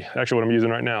actually what I'm using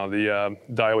right now, the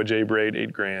Daiwa J braid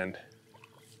 8 grand.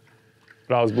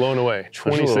 But I was blown away,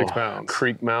 26 pounds.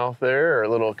 Creek mouth there, or a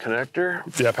little connector.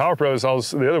 Yeah, Power Pros, the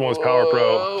other one was Power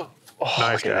Pro. Oh,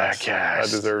 nice cast. That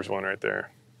deserves one right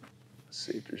there. Let's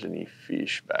see if there's any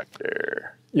fish back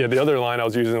there. Yeah, the other line I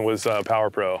was using was Power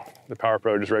Pro. The Power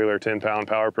Pro, just regular 10-pound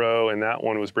Power Pro, and that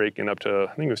one was breaking up to,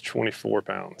 I think it was 24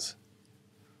 pounds.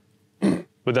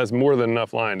 But that's more than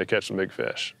enough line to catch some big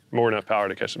fish. More than enough power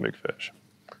to catch some big fish.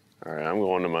 All right, I'm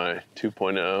going to my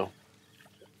 2.0.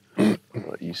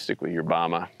 Let you stick with your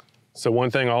Bama. So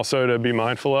one thing also to be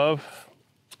mindful of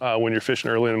when you're fishing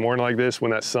early in the morning like this,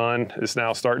 when that sun is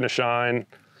now starting to shine,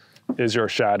 is your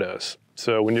shadows.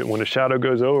 So when the shadow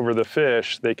goes over the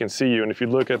fish, they can see you. And if you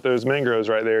look at those mangroves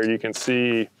right there, you can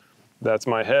see that's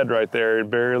my head right there,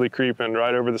 barely creeping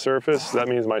right over the surface. That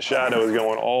means my shadow is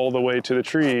going all the way to the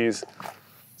trees.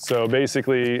 So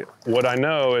basically what I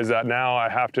know is that now I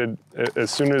have to, as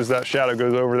soon as that shadow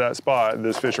goes over that spot,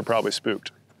 those fish are probably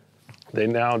spooked. They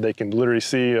can literally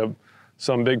see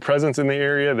some big presence in the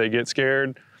area, they get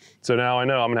scared. So now I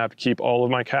know I'm gonna have to keep all of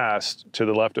my cast to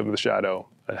the left of the shadow,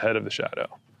 ahead of the shadow.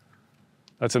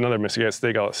 That's another mistake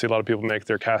I see a lot of people make.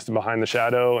 They're casting behind the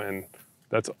shadow, and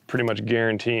that's pretty much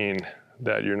guaranteeing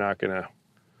that you're not gonna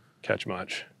catch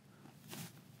much.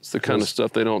 It's the kind of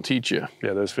stuff they don't teach you.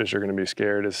 Yeah, those fish are gonna be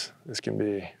scared as can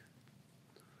be.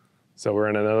 So we're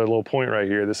in another little point right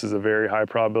here. This is a very high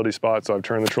probability spot, so I've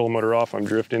turned the trolling motor off, I'm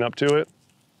drifting up to it,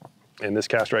 and this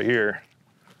cast right here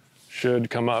should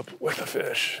come up with a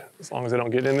fish, as long as they don't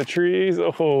get in the trees.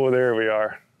 Oh, there we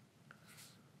are.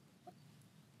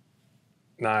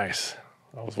 Nice.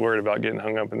 I was worried about getting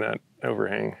hung up in that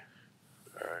overhang.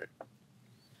 All right.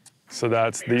 So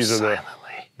these are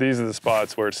the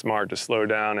spots where it's smart to slow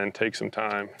down and take some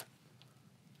time.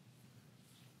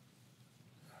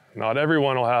 Not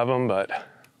everyone will have them, but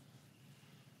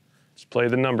just play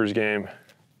the numbers game.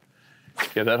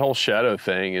 Yeah, that whole shadow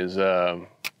thing is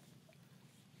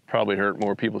probably hurt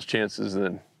more people's chances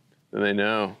than they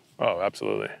know. Oh,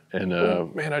 absolutely. And oh,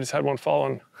 man, I just had one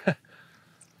falling.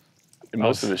 And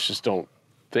most of us just don't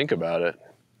think about it.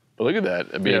 But look at that.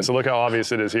 I mean, yeah, so look how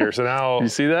obvious it is here. So now... You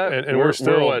see that? And we're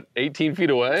still... We're what, 18 feet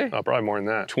away? Oh, probably more than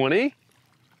that. 20?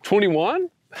 21?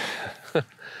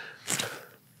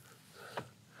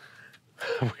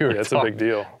 That's a big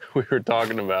deal. We were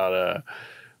talking about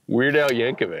Weird Al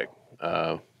Yankovic.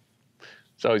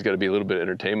 It's always got to be a little bit of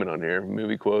entertainment on here,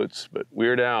 movie quotes. But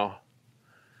Weird Al,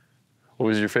 what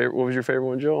was your favorite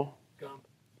one, Joel?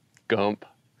 Gump.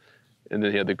 And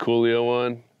then he had the Coolio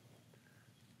one.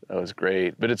 That was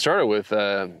great. But it started with,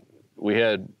 we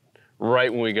had, right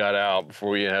when we got out, before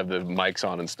we have the mics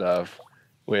on and stuff,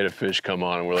 we had a fish come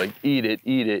on and we're like, eat it,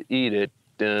 eat it, eat it,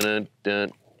 dun, dun,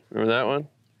 dun. Remember that one?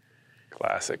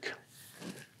 Classic.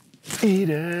 Eat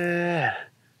it,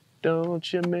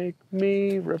 don't you make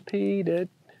me repeat it.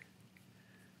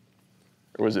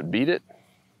 Or was it beat it?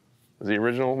 Was the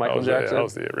original Michael Jackson? Yeah, that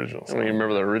was the original I song. don't even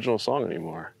remember the original song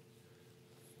anymore.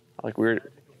 I like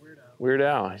Weird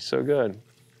Al. He's so good.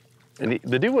 And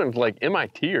the dude went to like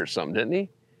MIT or something, didn't he?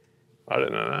 I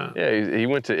didn't know that. Yeah, he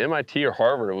went to MIT or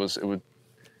Harvard. It was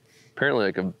apparently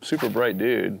like a super bright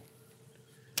dude.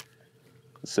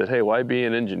 He said, hey, why be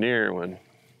an engineer when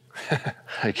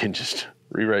I can just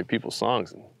rewrite people's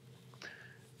songs and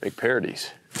make parodies?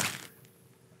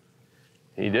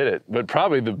 He did it, but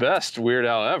probably the best Weird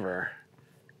Al ever.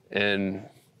 And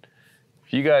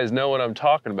if you guys know what I'm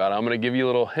talking about, I'm gonna give you a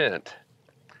little hint.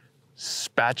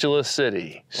 Spatula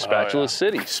City, Spatula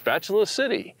City, Spatula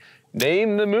City.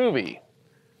 Name the movie.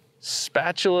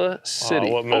 Spatula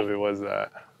City. What movie was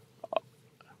that?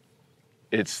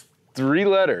 It's 3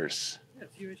 letters. Yeah,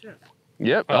 it's UHF.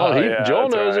 Yep. Joel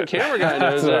knows it. Camera guy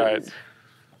knows That's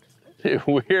it.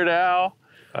 Weird Al.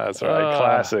 That's right.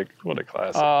 Classic. What a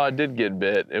classic. Oh, I did get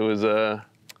bit. It was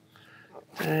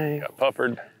dang. Got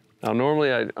puffered. Now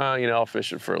normally I'll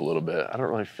fish it for a little bit. I don't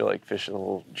really feel like fishing a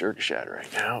little jerk shad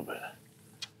right now, but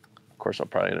of course I'll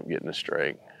probably end up getting a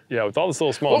strike. Yeah, with all this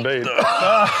little small bait.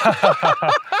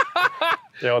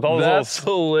 Yeah, with all this That's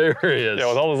hilarious. Yeah,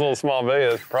 with all this little small bait,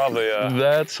 it's probably.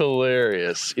 That's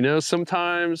hilarious. You know,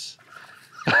 sometimes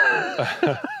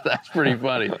that's pretty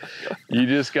funny. You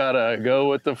just gotta go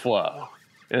with the flow.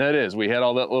 And that is, we had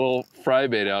all that little fry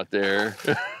bait out there.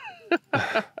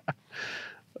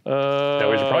 Yeah,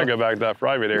 we should probably go back to that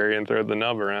fry bait area and throw the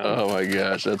nub around. Oh my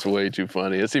gosh, that's way too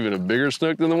funny. It's even a bigger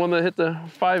snook than the one that hit the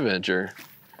 5-incher.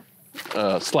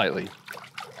 Slightly.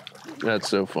 That's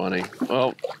so funny.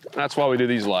 Well, that's why we do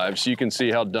these lives, so you can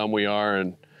see how dumb we are,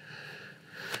 and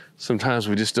sometimes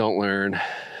we just don't learn. I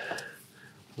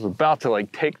was about to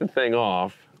like take the thing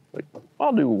off. Like,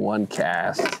 I'll do one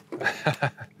cast.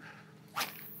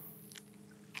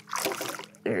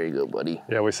 There you go, buddy.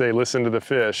 Yeah, we say listen to the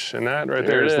fish, and that right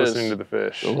there is listening to the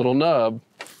fish. A little nub,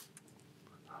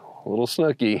 a little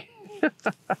snooky.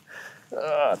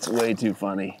 Oh, it's way too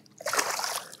funny.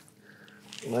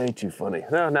 Way too funny.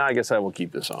 Now I guess I will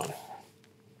keep this on.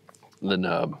 The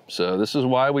nub. So this is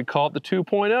why we call it the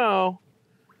 2.0.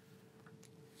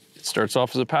 It starts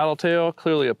off as a paddle tail,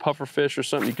 clearly a puffer fish or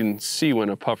something. You can see when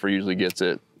a puffer usually gets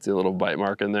it. See a little bite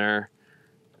mark in there.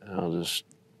 And I'll just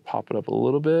pop it up a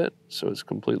little bit so it's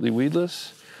completely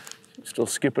weedless. Still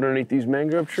skipping underneath these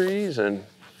mangrove trees. And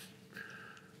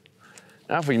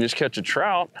now if we can just catch a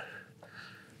trout,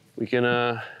 we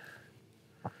can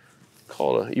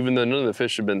call it, even though none of the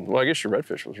fish have been, well, I guess your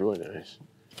redfish was really nice.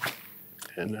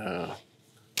 And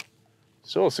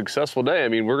still a successful day. I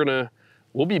mean,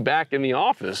 we'll be back in the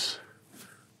office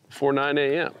before 9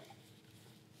 a.m.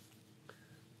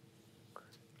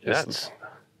 That's a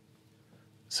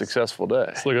successful day.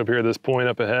 Let's look up here at this point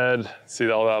up ahead,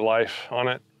 see all that life on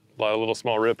it, a lot of little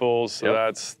small ripples. So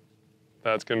that's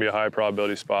gonna be a high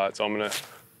probability spot. So we're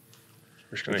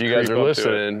just gonna If you guys are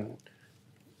listening,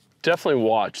 definitely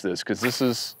watch this, because this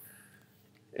is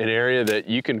an area that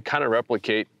you can kind of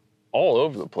replicate all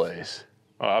over the place.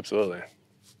 Oh, absolutely.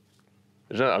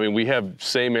 I mean, we have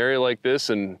same area like this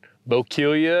in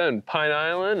Bokeelia and Pine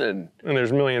Island, and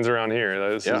there's millions around here.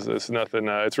 This is nothing.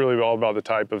 It's really all about the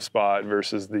type of spot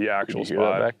versus the actual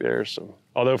spot. Back there,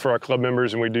 although for our club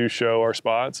members, and we do show our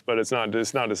spots, but it's not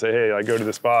to say, hey, I go to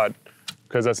the spot,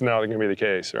 because that's not going to be the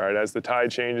case, right? As the tide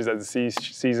changes, as the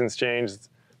seasons change,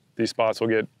 these spots will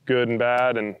get good and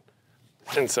bad, and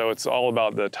so it's all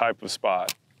about the type of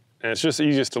spot. And it's just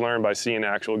easiest to learn by seeing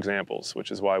actual examples,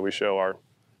 which is why we show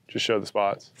the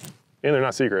spots. And they're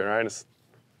not secret, right? It's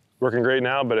working great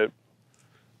now, but it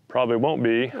probably won't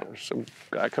be. There's some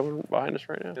guy coming behind us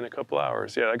right now. In a couple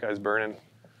hours. Yeah, that guy's burning.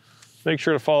 Make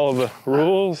sure to follow the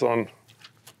rules on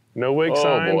no wake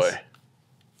signs. Oh boy.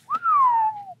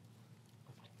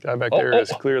 Guy back there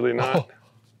is clearly not.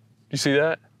 You see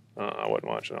that? I wasn't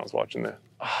watching. I was watching the.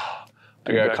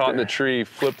 I got caught in the tree,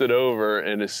 flipped it over,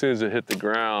 and as soon as it hit the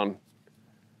ground,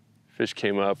 fish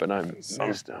came up, and I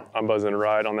missed him. I'm buzzing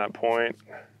right on that point.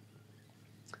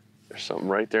 There's something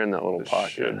right there in that little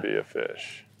pocket. Should be a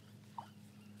fish.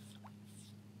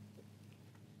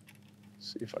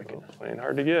 See if I can Playing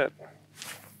hard to get.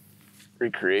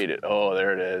 recreate it. Oh,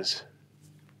 there it is.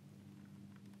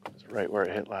 It's right where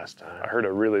it hit last time. I heard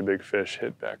a really big fish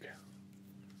hit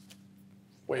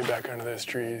way back under those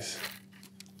trees.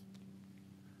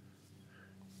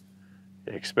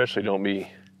 Especially don't be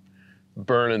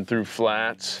burning through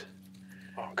flats.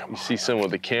 Oh, come on. You see some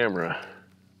with the camera.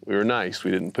 We were nice.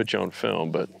 We didn't put you on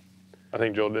film, but. I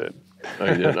think Joel did. Oh,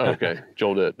 you did? Oh, okay.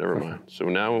 Joel did. Never mind. So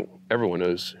now everyone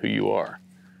knows who you are.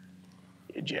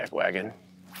 You jackwagon.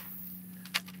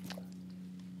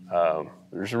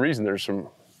 There's a reason there's some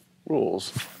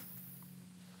rules.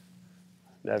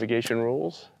 navigation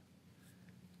rules.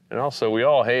 And also, we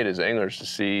all hate as anglers to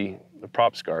see the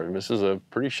prop scars. And this is a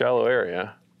pretty shallow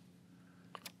area.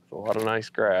 A lot of nice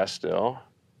grass still.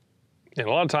 And a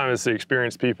lot of times it's the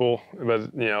experienced people,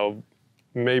 but you know,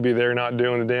 maybe they're not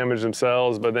doing the damage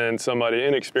themselves, but then somebody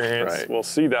inexperienced will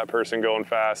see that person going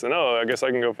fast and, oh, I guess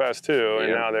I can go fast too.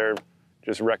 And now they're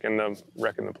just wrecking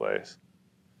the place.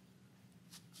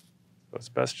 So it's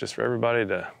best just for everybody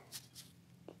to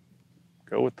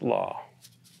go with the law.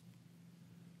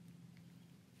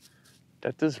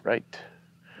 That is right.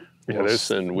 Yeah, We'll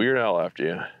send Weird Al after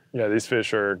you. Yeah, these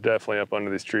fish are definitely up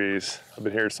under these trees. I've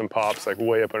been hearing some pops like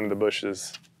way up under the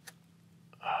bushes.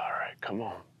 All right, come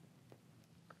on.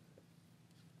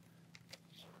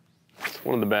 It's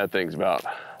one of the bad things about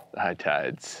the high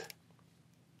tides.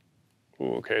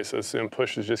 Ooh, okay, so some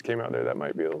pushes just came out there. That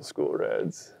might be a little school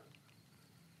reds.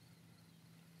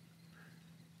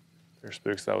 There's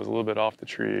spooks that was a little bit off the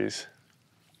trees.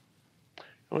 I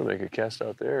want to make a cast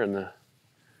out there in the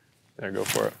There, go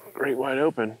for it. great wide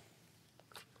open.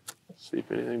 See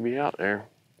if anything be out there.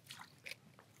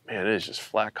 Man, it is just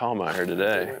flat calm out here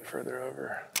today. Went further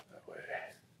over that way.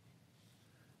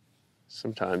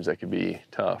 Sometimes that could be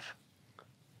tough.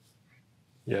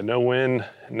 Yeah, no wind,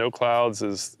 no clouds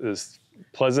is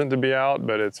pleasant to be out,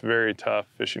 but it's very tough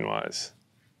fishing wise.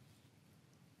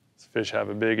 These fish have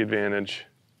a big advantage.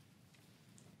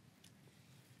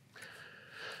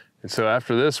 And so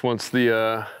after this, once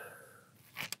the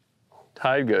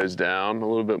tide goes down a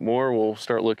little bit more, we'll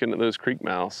start looking at those creek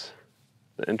mouths,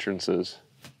 the entrances.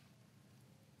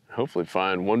 Hopefully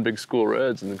find one big school of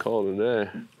reds and then call it a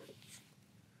day.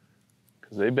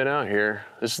 Because they've been out here.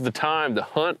 This is the time to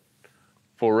hunt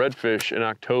for redfish in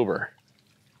October.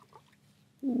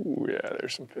 Ooh, yeah,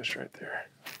 there's some fish right there.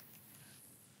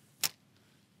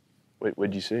 Wait,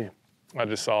 what'd you see? I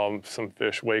just saw some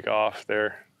fish wake off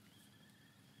there.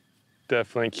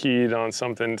 Definitely keyed on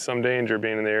something, some danger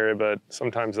being in the area, but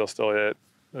sometimes they'll still hit.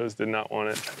 Those did not want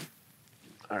it.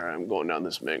 All right, I'm going down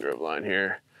this mangrove line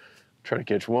here. Try to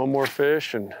catch one more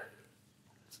fish and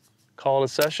call it a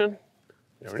session.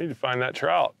 Yeah, we need to find that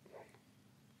trout.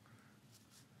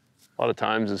 A lot of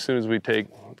times, as soon as we take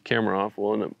the camera off,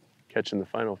 we'll end up catching the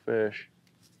final fish.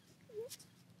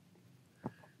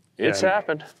 It's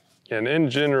happened. And in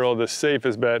general, the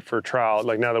safest bet for trout,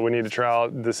 like now that we need a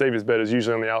trout, the safest bet is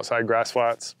usually on the outside grass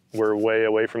flats. We're way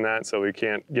away from that, so we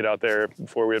can't get out there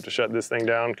before we have to shut this thing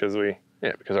down because we...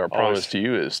 Yeah, because our promise to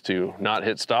you is to not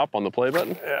hit stop on the play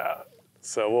button. Yeah,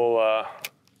 so we'll,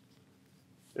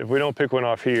 if we don't pick one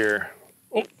off here,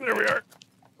 oh, there we are.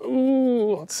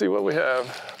 Ooh, let's see what we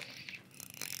have.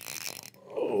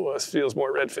 Oh, this feels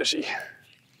more redfishy.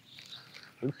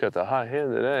 We've got the high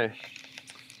hand today.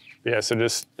 Yeah, so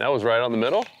just... That was right on the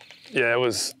middle? Yeah, it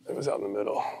was out in the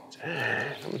middle.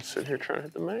 Dang, I'm sitting here trying to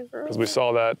hit the mangrove. Because we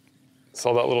saw that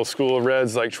little school of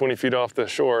reds like 20 feet off the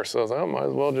shore, so I was like, I might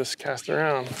as well just cast it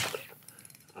around.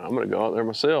 I'm gonna go out there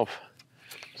myself.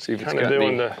 See if it's Kind got of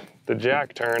doing any... the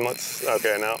jack turn.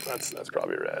 Okay, no, that's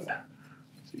probably red.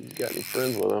 See if he's got any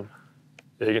friends with him.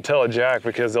 Yeah, you can tell a jack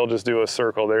because they'll just do a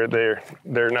circle. They're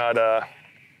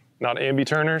not ambi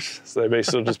turners, so they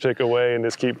basically just pick away and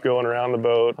just keep going around the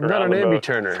boat. I'm not an ambi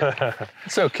turner.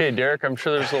 It's okay, Derek. I'm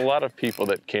sure there's a lot of people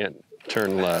that can't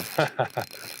turn left.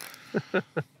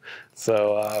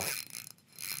 So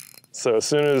as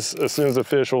soon as the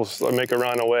fish will make a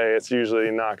run away, it's usually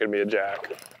not going to be a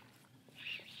jack.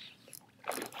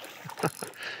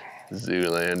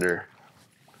 Zoolander.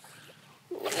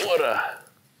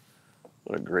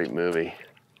 What a great movie.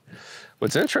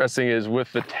 What's interesting is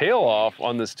with the tail off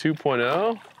on this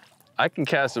 2.0, I can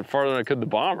cast it farther than I could the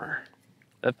bomber.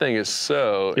 That thing is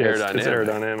so aerodynamic. It's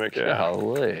aerodynamic, yeah.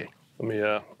 Golly. Let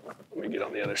me get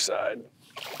on the other side.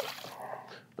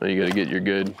 Oh, you got to get your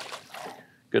good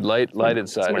lighted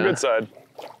side. It's my good side.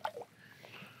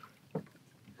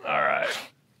 All right.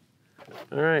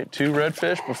 All right, 2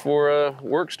 redfish before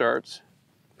work starts.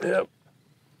 Yep.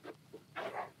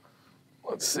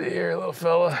 Let's see here, little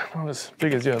fella. Not as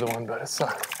big as the other one, but it's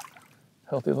a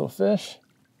healthy little fish.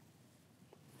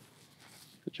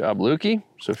 Good job, Lukey.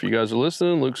 So if you guys are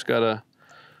listening, Luke's got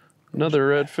another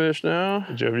redfish now.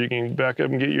 Jeff, you can back up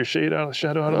and get your shadow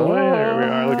out of the way. There we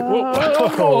are. Look at,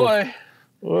 whoa, boy.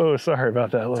 Whoa, sorry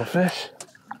about that little fish.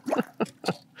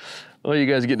 Well, you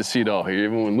guys get to see it all here,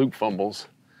 even when Luke fumbles.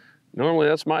 Normally,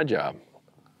 that's my job.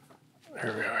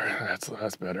 There we are.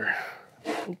 That's better.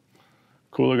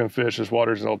 Cool looking fish. This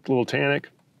water's a little tannic.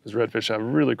 These redfish have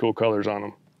really cool colors on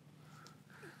them.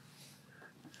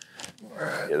 All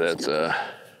right, yeah, that's a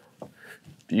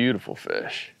beautiful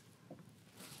fish.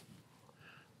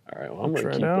 All right, well, I'm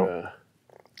gonna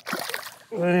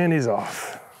And he's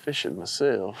off. Fishing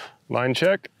myself. Line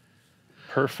check.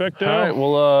 Perfecto. All right,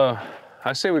 well,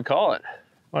 I say we call it.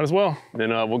 Might as well. Then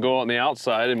we'll go on the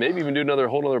outside and maybe even do another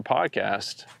whole other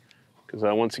podcast. Because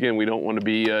once again, we don't want to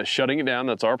be shutting it down.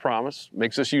 That's our promise.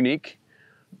 Makes us unique,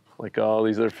 like all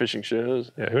these other fishing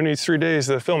shows. Yeah, who needs 3 days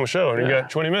to film a show? And you got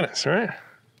 20 minutes, right?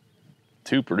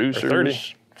 2 producers,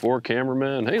 30. 4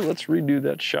 cameramen. Hey, let's redo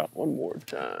that shot one more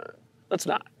time. Let's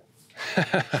not.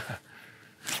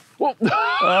 Whoa.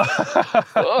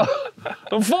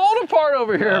 I'm falling apart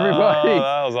over here, everybody. Oh,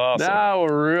 that was awesome. Now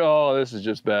we're this is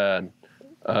just bad.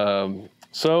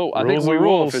 So I think we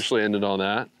will officially end it on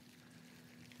that.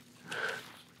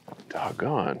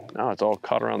 Doggone. Now it's all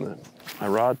caught around my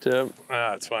rod tip.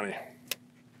 Ah, it's funny.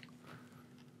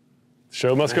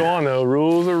 Show must go on though.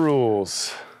 Rules are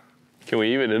rules. Can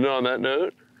we even end it on that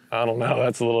note? I don't know.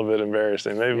 That's a little bit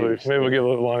embarrassing. Maybe we'll give it a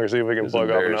little longer, see if we can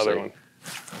plug up another one.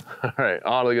 All right.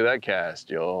 Oh, look at that cast,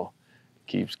 y'all.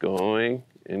 Keeps going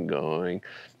and going.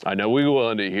 I know we will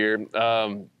end it here.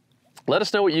 Let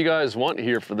us know what you guys want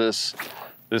here for this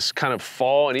kind of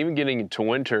fall and even getting into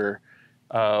winter.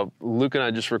 Luke and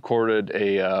I just recorded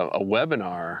a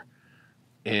webinar,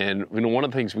 and one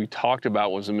of the things we talked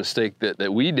about was a mistake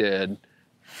that we did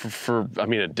for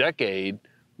a decade.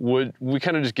 We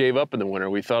kind of just gave up in the winter.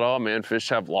 We thought, oh man, fish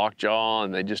have lockjaw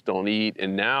and they just don't eat.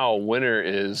 And now winter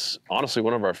is honestly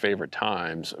one of our favorite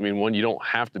times. I mean, one, you don't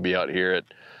have to be out here at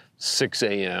 6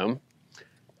 a.m.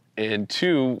 And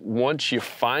 2, once you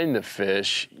find the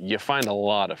fish, you find a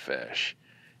lot of fish.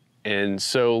 And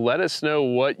so let us know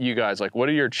what you guys like. What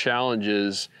are your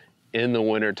challenges in the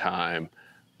wintertime?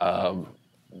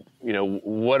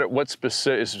 What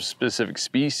specific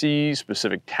species,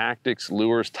 specific tactics,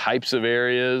 lures, types of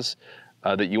areas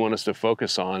that you want us to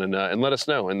focus on, and let us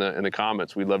know in the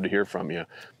comments. We'd love to hear from you.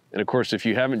 And of course, if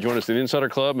you haven't joined us in the Insider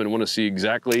Club and want to see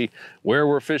exactly where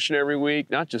we're fishing every week,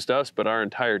 not just us, but our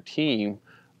entire team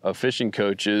of fishing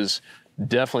coaches,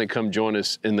 definitely come join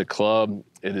us in the club.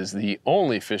 It is the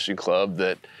only fishing club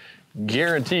that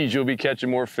guarantees you'll be catching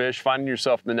more fish, finding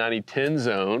yourself in the 90-10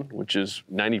 zone, which is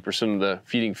 90% of the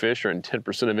feeding fish are in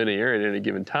 10% of any area at any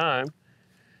given time.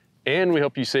 And we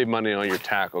help you save money on your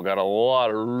tackle. Got a lot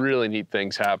of really neat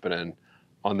things happening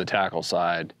on the tackle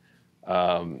side.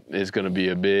 It's going to be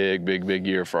a big, big, big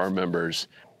year for our members.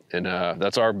 And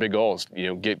that's our big goal is,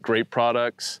 get great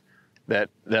products that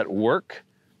work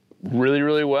really,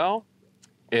 really well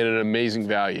and an amazing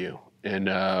value. And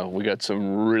we got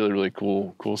some really, really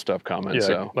cool stuff coming. Yeah,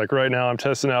 so. Like right now I'm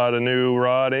testing out a new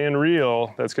rod and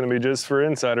reel that's gonna be just for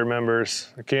Insider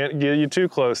members. I can't get you too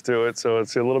close to it, so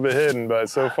it's a little bit hidden, but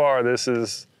so far this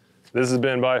has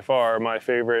been by far my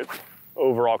favorite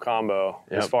overall combo.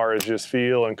 As far as just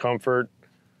feel and comfort.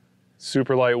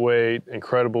 Super lightweight,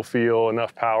 incredible feel,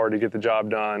 enough power to get the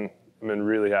job done. I've been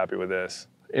really happy with this.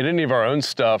 In any of our own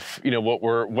stuff,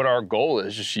 what our goal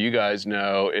is, just so you guys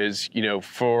know, is,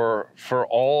 for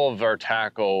all of our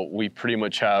tackle, we pretty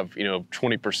much have,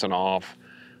 20% off.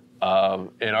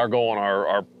 And our goal on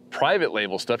our private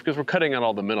label stuff, because we're cutting out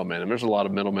all the middlemen, and there's a lot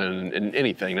of middlemen in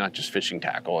anything, not just fishing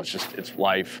tackle. It's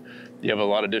life. You have a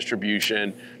lot of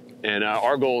distribution. And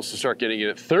our goal is to start getting it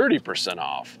at 30%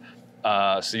 off.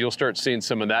 So you'll start seeing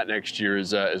some of that next year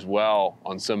as well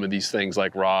on some of these things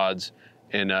like rods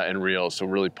and reels. So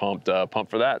really pumped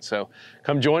for that. So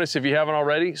come join us if you haven't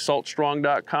already,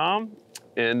 saltstrong.com,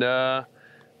 and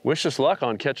wish us luck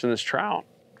on catching this trout.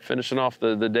 Finishing off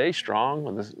the day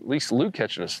strong, at least Luke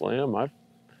catching a slam. I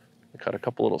caught a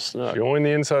couple little snook. Join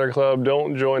the Insider Club.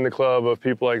 Don't join the club of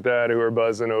people like that who are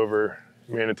buzzing over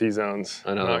manatee zones.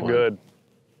 I know. Not good.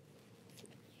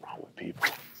 Wrong with people.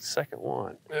 Second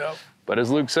one. Yep. But as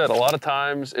Luke said, a lot of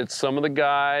times it's some of the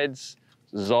guides.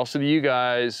 This is also to you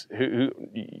guys who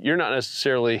you're not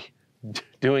necessarily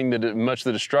doing much of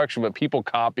the destruction, but people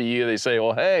copy you. They say,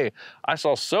 well, hey, I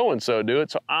saw so-and-so do it,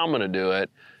 so I'm gonna do it.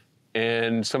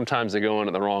 And sometimes they go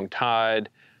into the wrong tide,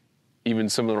 even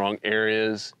some of the wrong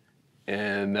areas,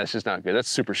 and that's just not good. That's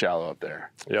super shallow up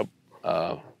there. Yep.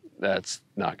 That's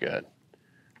not good.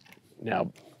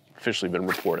 Now, officially been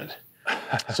reported.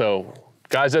 So,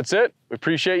 guys, that's it. We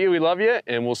appreciate you. We love you,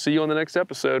 and we'll see you on the next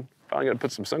episode. Finally got to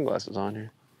put some sunglasses on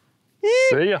here.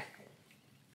 See ya.